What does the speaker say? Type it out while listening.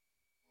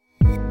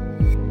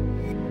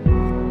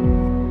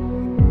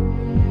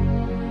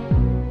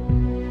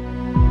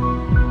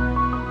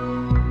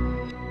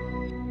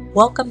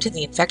Welcome to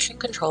the Infection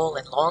Control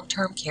in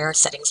Long-Term Care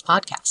Settings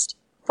podcast,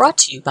 brought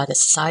to you by the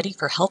Society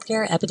for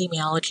Healthcare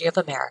Epidemiology of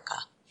America,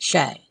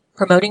 SHEA,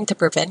 promoting the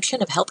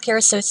prevention of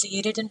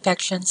healthcare-associated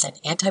infections and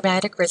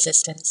antibiotic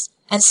resistance,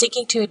 and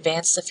seeking to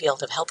advance the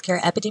field of healthcare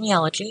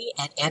epidemiology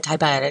and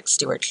antibiotic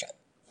stewardship.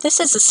 This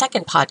is the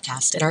second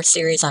podcast in our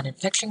series on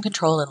infection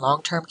control in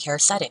long-term care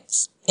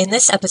settings. In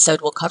this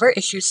episode, we'll cover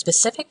issues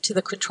specific to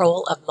the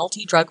control of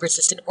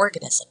multi-drug-resistant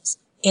organisms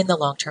in the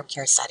long-term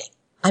care setting.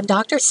 I'm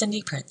Dr.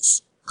 Cindy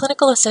Prince,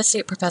 Clinical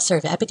Associate Professor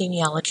of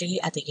Epidemiology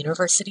at the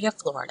University of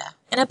Florida,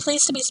 and I'm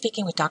pleased to be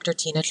speaking with Dr.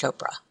 Tina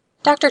Chopra.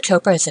 Dr.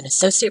 Chopra is an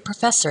Associate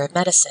Professor of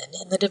Medicine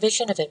in the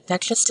Division of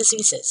Infectious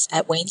Diseases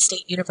at Wayne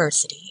State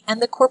University and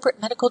the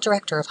Corporate Medical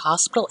Director of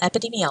Hospital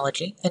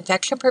Epidemiology,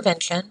 Infection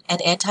Prevention,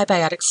 and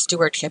Antibiotic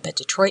Stewardship at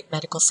Detroit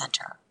Medical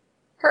Center.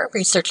 Her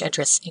research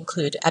interests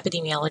include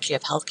epidemiology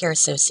of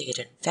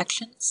healthcare-associated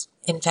infections,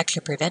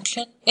 infection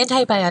prevention,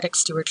 antibiotic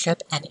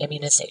stewardship, and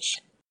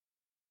immunization.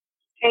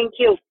 Thank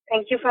you.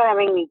 Thank you for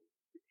having me.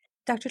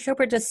 Dr.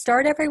 Chopra, to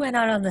start everyone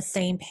out on the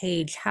same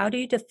page, how do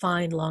you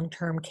define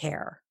long-term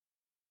care?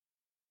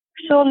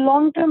 So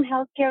long-term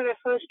healthcare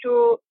refers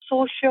to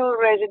social,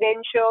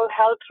 residential,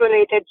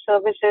 health-related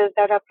services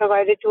that are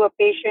provided to a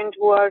patient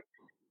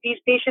these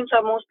patients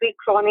are mostly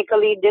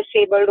chronically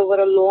disabled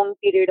over a long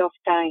period of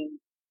time.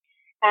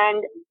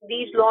 And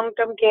these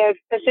long-term care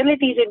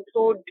facilities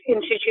include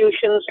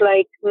institutions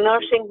like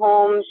nursing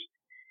homes.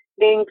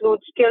 They include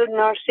skilled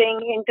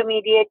nursing,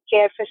 intermediate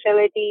care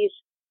facilities,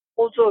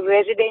 also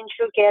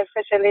residential care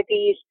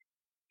facilities.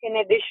 In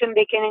addition,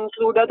 they can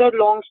include other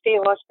long-stay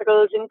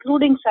hospitals,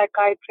 including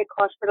psychiatric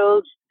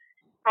hospitals,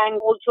 and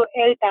also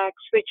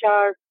LTACs, which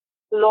are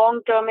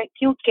long-term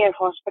acute care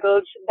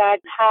hospitals that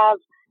have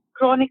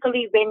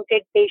chronically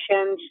vented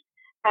patients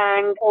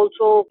and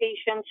also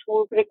patients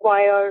who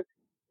require,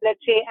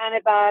 let's say,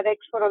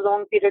 antibiotics for a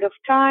long period of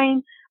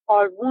time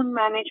or wound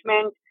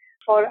management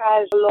for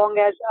as long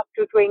as up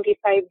to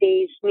 25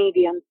 days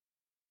median.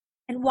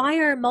 And why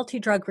are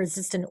multi-drug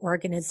resistant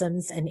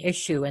organisms an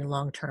issue in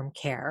long-term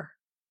care?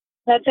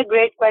 That's a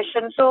great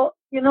question. So,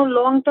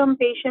 long-term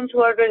patients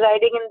who are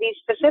residing in these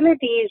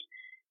facilities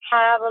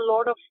have a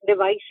lot of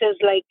devices,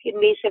 like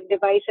invasive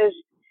devices,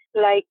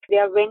 like they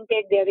are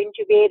vented, they are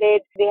intubated,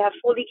 they have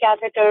Foley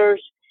catheters.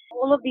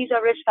 All of these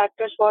are risk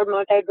factors for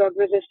multi-drug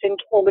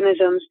resistant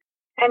organisms.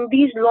 And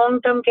these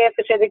long-term care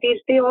facilities,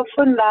 they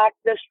often lack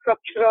the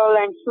structural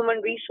and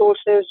human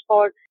resources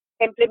for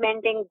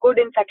implementing good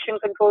infection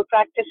control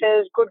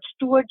practices, good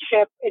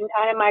stewardship in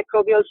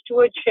antimicrobial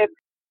stewardship,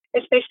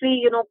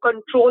 especially,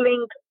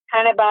 controlling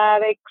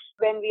antibiotics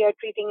when we are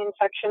treating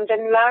infections,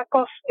 and lack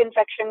of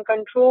infection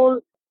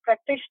control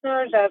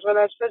practitioners as well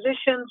as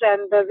physicians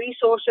and the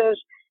resources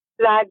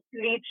that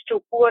leads to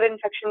poor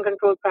infection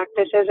control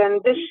practices.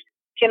 And this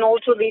can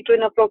also lead to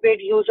inappropriate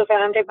use of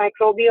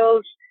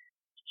antimicrobials.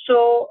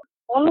 So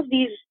all of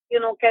these,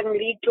 can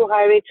lead to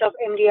high rates of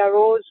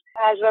MDROs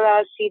as well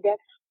as C. death.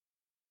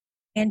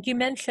 And you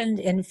mentioned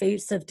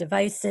invasive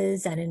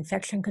devices and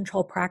infection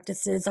control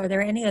practices. Are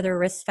there any other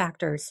risk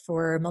factors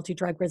for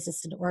multi-drug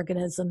resistant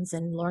organisms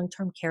in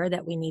long-term care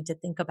that we need to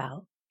think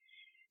about?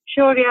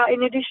 Sure, yeah.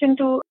 In addition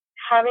to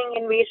having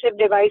invasive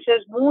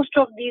devices, most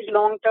of these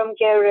long-term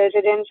care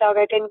residents are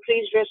at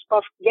increased risk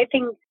of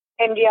getting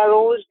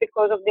MDROs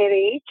because of their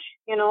age.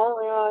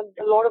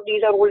 A lot of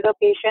these are older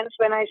patients.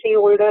 When I say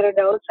older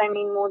adults, I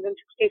mean more than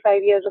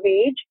 65 years of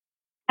age.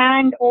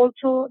 And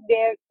also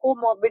their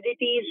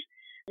comorbidities.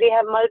 They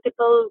have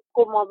multiple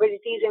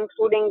comorbidities,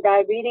 including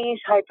diabetes,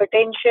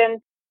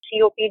 hypertension,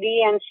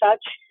 COPD, and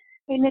such.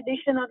 In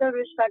addition, other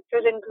risk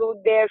factors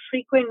include their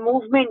frequent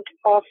movement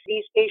of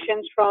these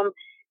patients from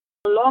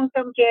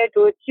long-term care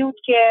to acute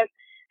care,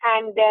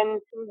 and then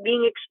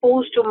being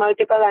exposed to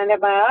multiple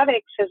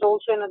antibiotics is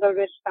also another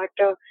risk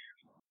factor.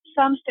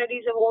 Some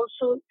studies have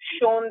also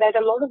shown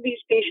that a lot of these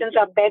patients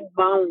are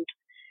bed-bound,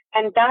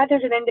 and that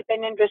is an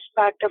independent risk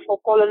factor for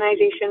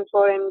colonization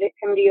for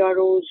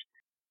MDROs.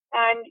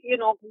 And,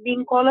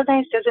 being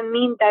colonized doesn't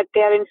mean that they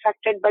are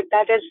infected, but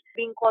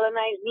being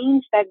colonized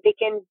means that they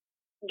can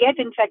get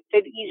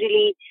infected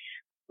easily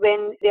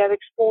when they are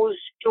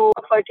exposed to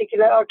a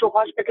particular or to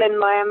hospital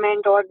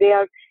environment, or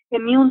their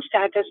immune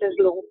status is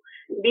low.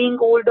 Being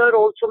older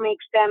also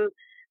makes them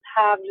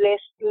have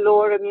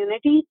lower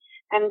immunity,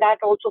 and that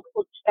also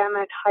puts them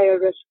at higher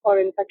risk for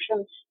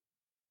infections.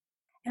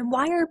 And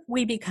why are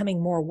we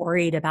becoming more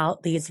worried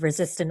about these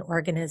resistant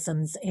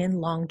organisms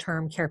in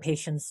long-term care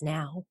patients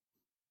now?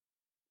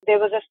 There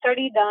was a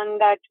study done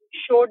that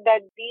showed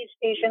that these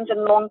patients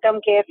in long-term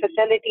care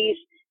facilities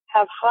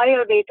have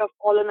higher rate of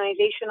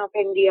colonization of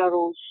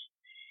MDROs.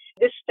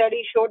 This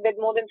study showed that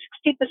more than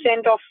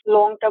 60% of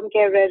long-term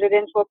care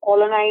residents were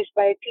colonized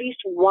by at least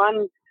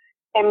one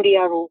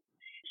MDRO.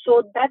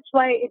 So that's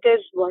why it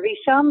is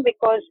worrisome,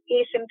 because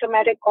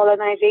asymptomatic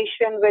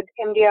colonization with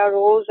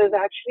MDROs is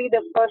actually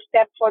the first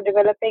step for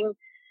developing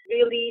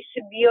really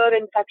severe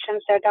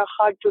infections that are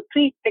hard to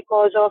treat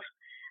because of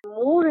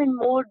more and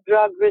more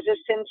drug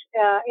resistance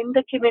in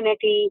the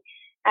community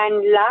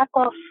and lack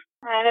of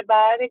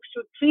antibiotics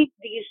to treat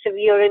these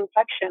severe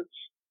infections.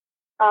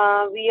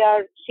 We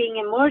are seeing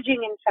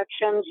emerging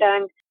infections,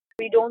 and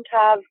we don't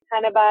have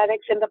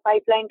antibiotics in the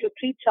pipeline to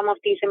treat some of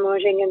these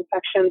emerging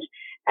infections.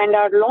 And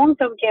our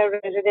long-term care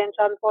residents,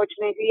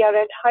 unfortunately, are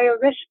at higher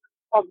risk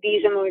of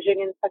these emerging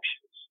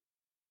infections.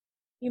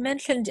 You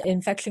mentioned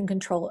infection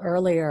control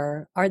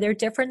earlier. Are there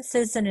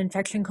differences in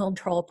infection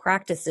control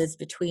practices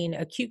between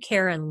acute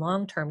care and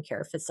long-term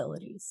care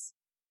facilities?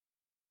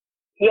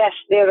 Yes,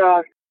 there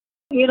are.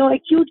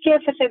 Acute care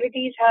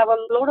facilities have a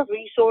lot of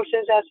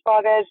resources as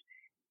far as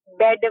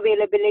bed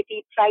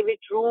availability, private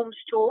rooms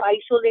to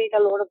isolate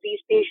a lot of these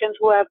patients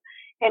who have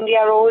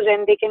MDROs,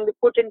 and they can be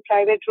put in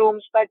private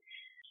rooms. But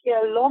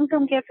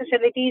long-term care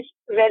facilities,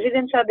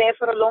 residents are there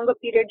for a longer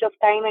periods of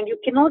time, and you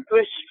cannot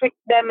restrict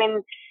them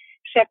in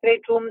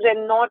separate rooms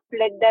and not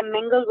let them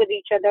mingle with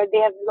each other. They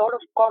have a lot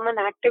of common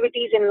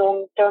activities in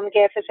long-term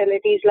care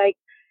facilities, like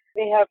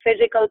they have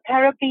physical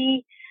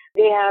therapy,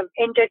 they have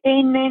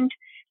entertainment,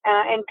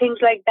 and things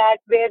like that,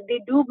 where they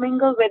do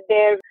mingle with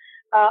their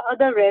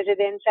other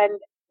residents, and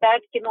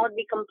that cannot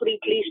be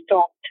completely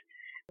stopped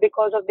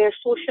because of their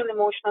social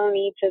emotional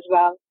needs as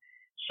well.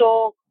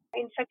 So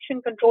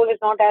infection control is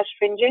not as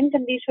stringent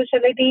in these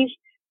facilities.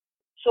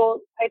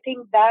 So I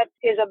think that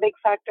is a big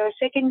factor.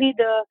 Secondly,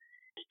 the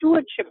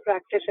stewardship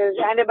practices,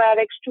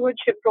 antibiotic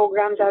stewardship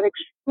programs are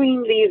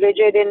extremely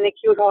rigid in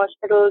acute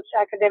hospitals,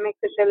 academic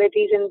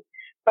facilities in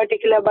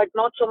particular, but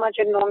not so much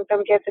in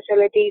long-term care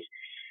facilities.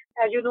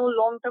 As you know,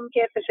 long-term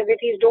care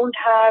facilities don't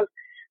have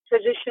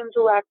physicians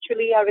who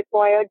actually are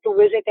required to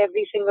visit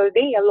every single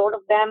day. A lot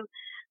of them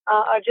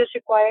are just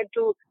required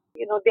to,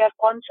 they are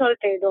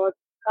consulted, or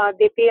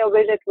they pay a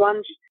visit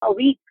once a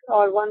week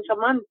or once a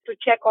month to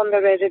check on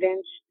the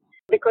residents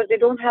because they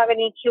don't have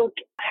any acute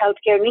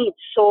healthcare needs.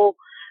 So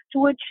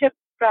stewardship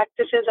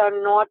practices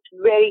are not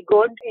very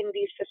good in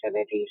these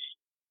facilities.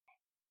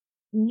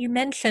 You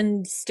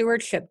mentioned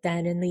stewardship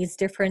then in these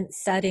different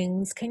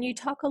settings. Can you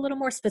talk a little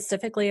more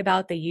specifically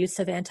about the use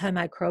of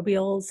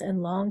antimicrobials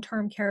in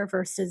long-term care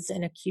versus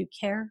in acute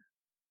care?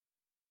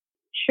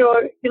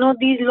 Sure.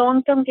 These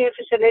long-term care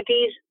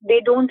facilities,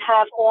 they don't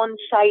have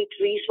on-site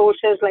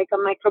resources like a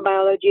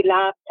microbiology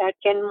lab that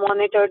can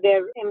monitor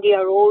their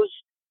MDROs.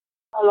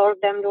 A lot of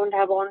them don't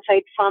have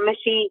on-site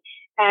pharmacy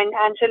and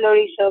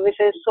ancillary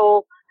services,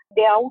 so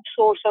they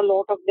outsource a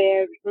lot of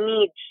their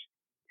needs,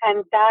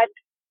 and that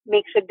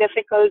makes it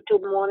difficult to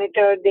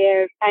monitor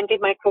their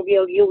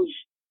antimicrobial use.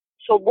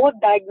 So both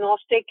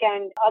diagnostic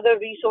and other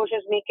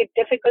resources make it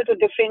difficult to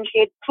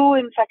differentiate true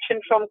infection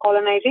from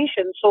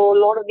colonization. So a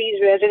lot of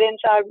these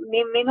residents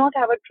may not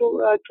have a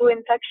true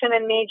infection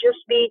and may just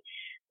be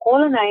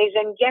colonized,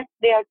 and yet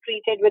they are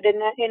treated with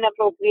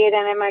inappropriate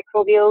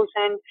antimicrobials,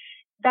 and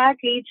that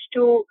leads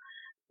to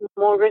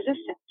more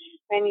resistance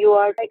when you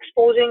are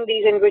exposing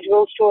these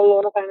individuals to a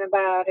lot of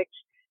antibiotics.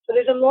 So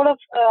there's a lot of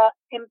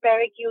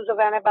empiric use of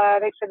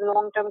antibiotics in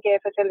long-term care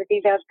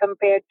facilities as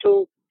compared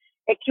to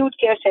acute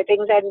care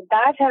settings, and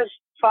that has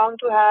found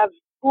to have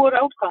poor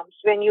outcomes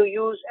when you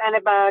use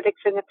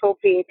antibiotics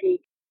inappropriately.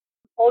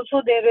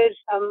 Also, there is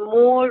a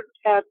more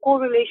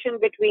correlation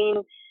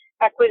between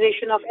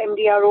acquisition of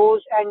MDROs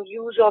and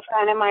use of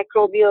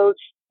antimicrobials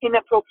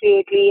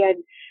inappropriately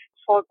and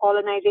for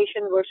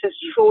colonization versus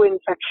true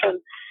infection.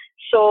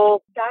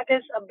 So that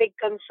is a big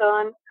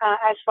concern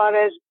as far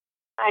as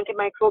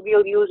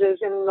antimicrobial uses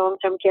in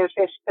long-term care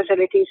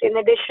facilities. In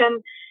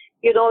addition,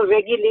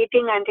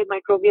 regulating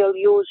antimicrobial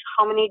use,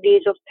 how many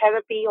days of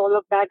therapy, all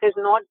of that is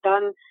not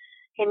done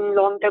in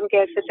long-term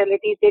care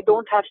facilities. They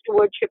don't have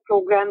stewardship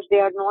programs. They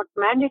are not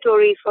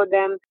mandatory for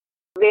them.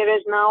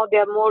 Whereas now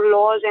there are more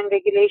laws and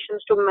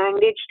regulations to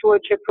mandate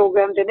stewardship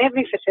programs in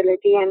every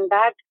facility, and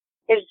that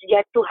is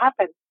yet to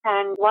happen.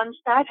 And once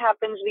that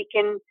happens, we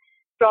can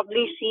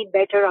probably see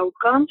better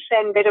outcomes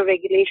and better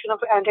regulation of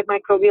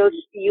antimicrobial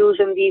use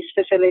in these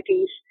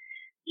facilities.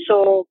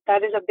 So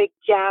that is a big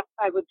gap,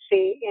 I would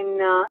say, in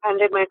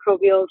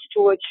antimicrobial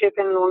stewardship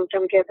in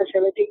long-term care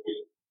facilities.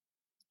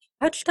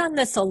 Touched on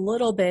this a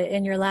little bit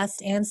in your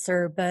last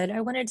answer, but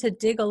I wanted to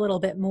dig a little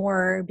bit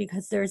more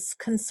because there's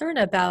concern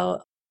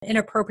about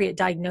inappropriate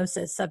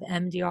diagnosis of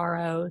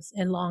MDROs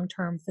in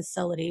long-term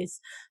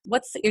facilities.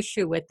 What's the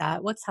issue with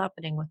that? What's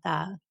happening with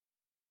that?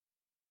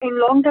 In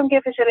long-term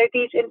care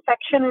facilities,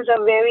 infection is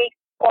a very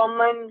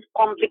common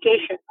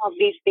complication of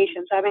these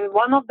patients. I mean,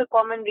 one of the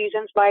common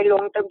reasons why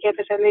long-term care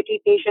facility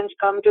patients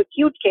come to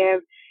acute care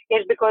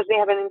is because they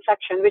have an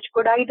infection, which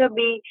could either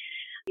be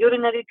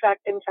urinary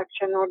tract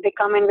infection, or they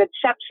come in with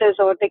sepsis,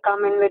 or they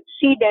come in with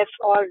C. diff,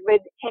 or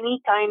with any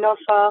kind of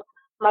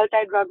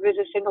multi-drug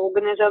resistant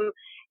organism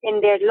in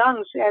their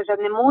lungs as a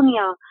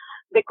pneumonia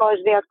because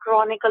they are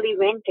chronically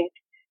vented.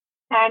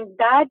 And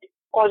that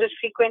causes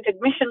frequent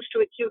admissions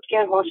to acute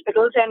care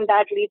hospitals, and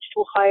that leads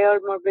to higher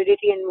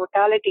morbidity and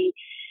mortality.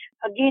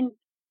 Again,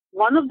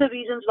 one of the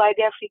reasons why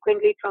they are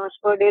frequently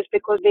transferred is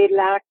because they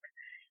lack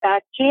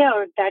that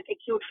care that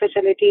acute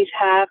facilities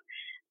have.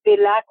 They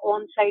lack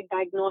on-site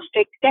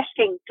diagnostic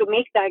testing to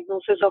make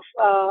diagnosis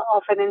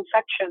of an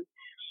infection.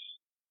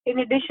 In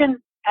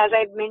addition, as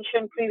I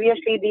mentioned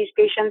previously, these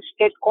patients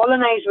get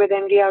colonized with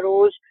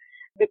MDROs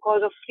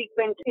because of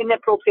frequent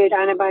inappropriate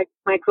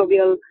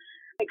antimicrobial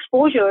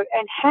exposure,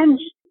 and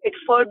hence it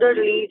further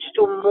leads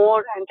to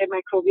more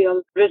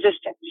antimicrobial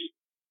resistance.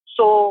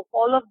 So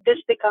all of this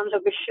becomes a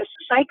vicious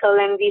cycle,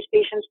 and these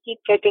patients keep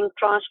getting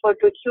transferred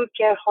to acute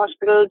care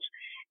hospitals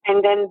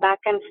and then back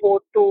and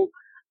forth to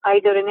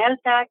either an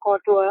LTAC or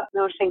to a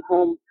nursing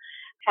home.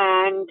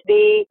 And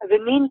they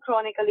remain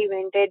chronically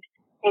vented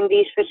in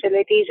these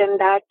facilities, and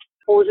that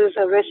poses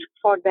a risk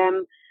for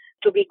them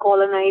to be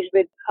colonized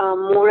with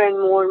more and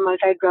more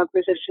multi-drug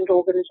resistant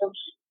organisms.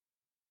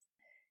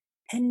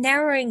 And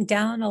narrowing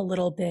down a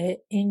little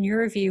bit, in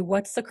your view,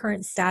 what's the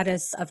current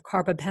status of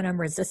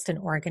carbapenem-resistant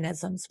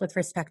organisms with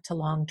respect to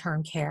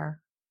long-term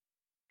care?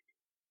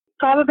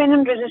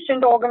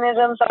 Carbapenem-resistant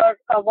organisms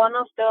are one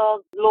of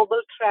the global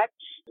threats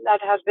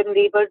that has been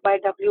labeled by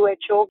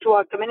WHO to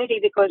our community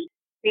because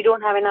we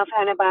don't have enough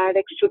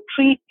antibiotics to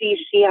treat these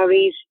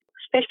CREs,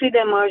 especially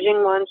the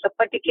emerging ones.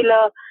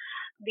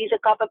 These are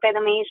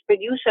carbapenemase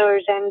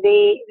producers, and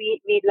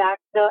we lack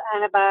the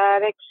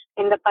antibiotics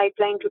in the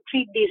pipeline to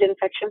treat these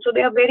infections. So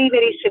they are very,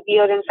 very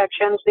severe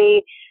infections.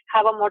 They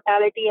have a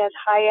mortality as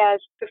high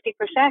as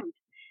 50%.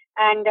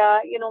 And,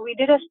 we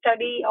did a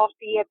study of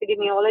the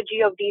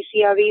epidemiology of these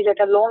CREs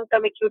at a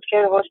long-term acute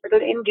care hospital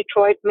in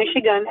Detroit,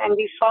 Michigan, and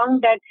we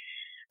found that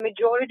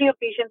majority of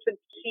patients with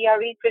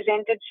CRE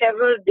presented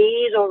several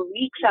days or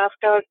weeks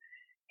after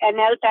an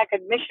LTAC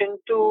admission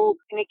to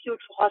an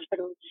acute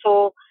hospital.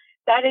 So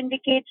that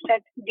indicates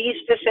that these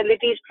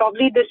facilities,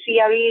 probably the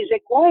CRE is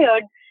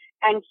acquired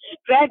and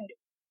spread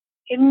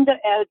in the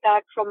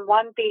LTAC from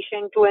one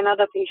patient to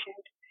another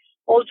patient.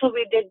 Also,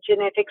 we did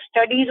genetic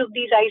studies of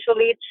these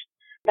isolates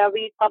that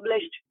we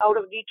published out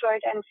of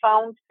Detroit and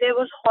found there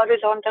was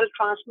horizontal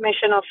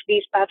transmission of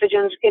these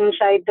pathogens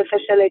inside the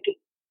facility.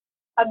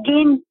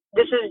 Again,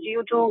 this is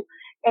due to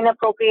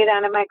inappropriate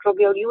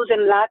antimicrobial use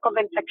and lack of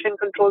infection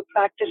control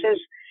practices,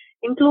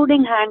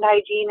 including hand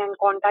hygiene and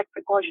contact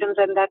precautions,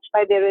 and that's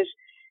why there is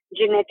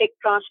genetic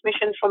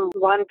transmission from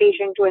one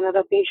patient to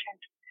another patient.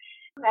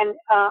 And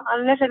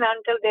unless and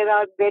until there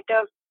are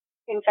better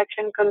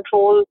infection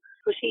control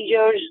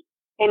procedures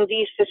in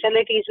these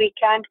facilities, we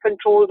can't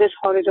control this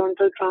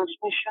horizontal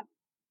transmission.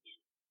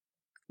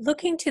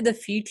 Looking to the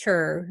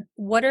future,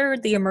 what are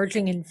the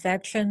emerging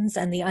infections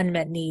and the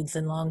unmet needs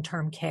in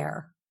long-term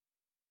care?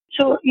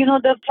 So,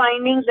 the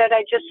findings that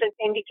I just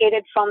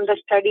indicated from the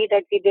study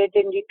that we did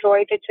in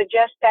Detroit, it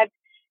suggests that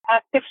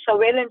active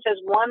surveillance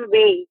is one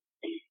way,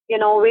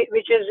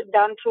 which is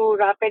done through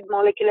rapid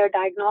molecular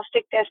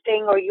diagnostic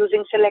testing or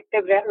using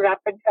selective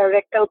rapid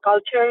rectal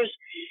cultures.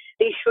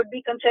 They should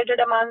be considered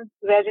among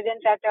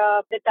residents at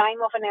the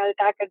time of an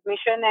LTAC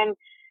admission and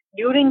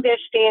during their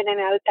stay in an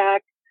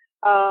LTAC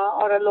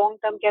or a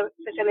long-term care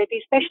facility,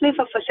 especially if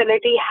a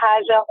facility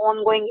has an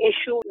ongoing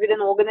issue with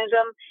an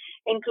organism,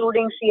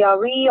 including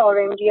CRE or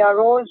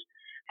MDROs,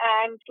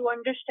 and to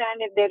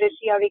understand if there is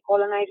CRE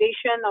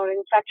colonization or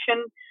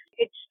infection.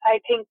 It's, I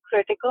think,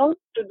 critical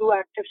to do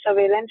active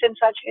surveillance in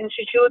such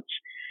institutes,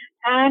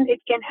 and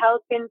it can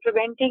help in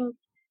preventing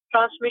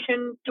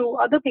transmission to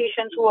other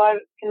patients who are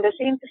in the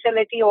same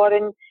facility or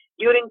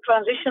during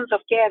transitions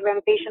of care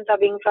when patients are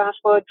being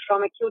transferred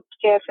from acute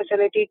care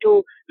facility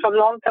from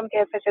long-term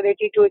care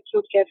facility to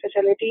acute care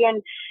facility,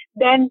 and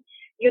then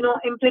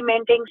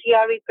implementing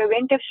CRE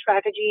preventive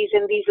strategies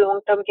in these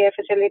long-term care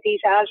facilities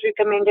as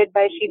recommended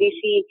by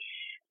CDC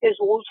is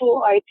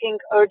also, I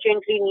think,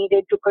 urgently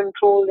needed to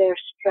control their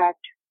spread.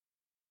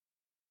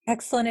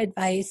 Excellent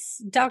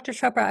advice. Dr.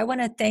 Chopra, I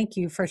want to thank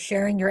you for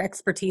sharing your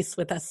expertise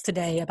with us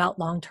today about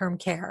long-term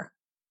care.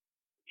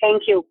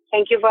 Thank you.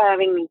 Thank you for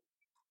having me.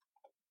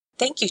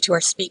 Thank you to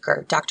our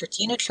speaker, Dr.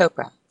 Tina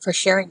Chopra, for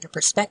sharing your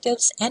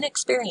perspectives and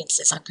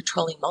experiences on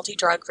controlling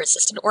multi-drug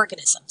resistant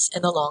organisms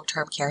in the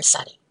long-term care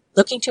setting.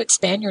 Looking to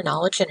expand your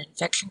knowledge in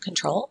infection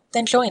control?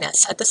 Then join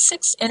us at the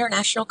 6th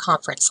International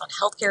Conference on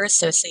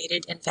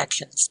Healthcare-Associated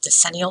Infections,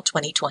 Decennial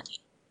 2020.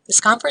 This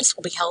conference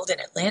will be held in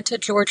Atlanta,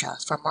 Georgia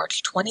from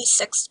March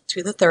 26th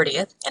through the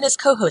 30th and is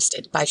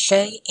co-hosted by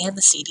SHEA and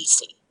the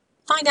CDC.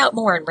 Find out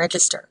more and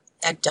register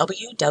at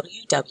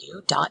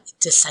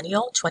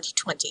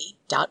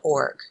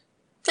www.decennial2020.org.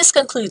 This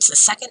concludes the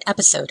second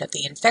episode of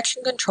the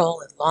Infection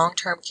Control and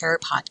Long-Term Care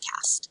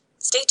podcast.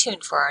 Stay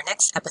tuned for our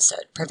next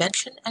episode,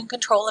 Prevention and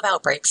Control of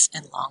Outbreaks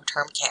in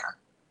Long-Term Care.